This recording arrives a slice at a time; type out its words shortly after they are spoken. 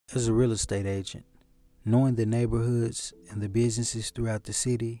As a real estate agent, knowing the neighborhoods and the businesses throughout the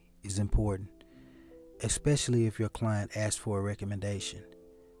city is important, especially if your client asks for a recommendation.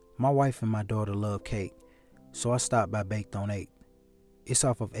 My wife and my daughter love cake, so I stopped by Baked on 8th. It's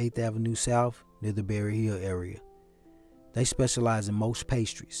off of 8th Avenue South near the Berry Hill area. They specialize in most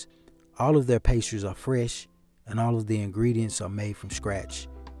pastries. All of their pastries are fresh and all of the ingredients are made from scratch.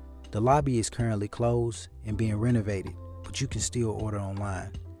 The lobby is currently closed and being renovated, but you can still order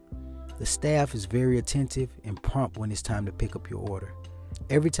online. The staff is very attentive and prompt when it's time to pick up your order.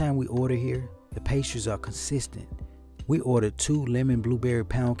 Every time we order here, the pastries are consistent. We ordered 2 lemon blueberry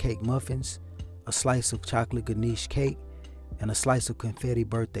pound cake muffins, a slice of chocolate ganache cake, and a slice of confetti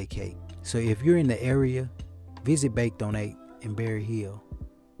birthday cake. So if you're in the area, visit Baked on 8th in Berry Hill.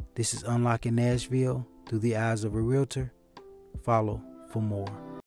 This is Unlocking Nashville through the eyes of a realtor. Follow for more.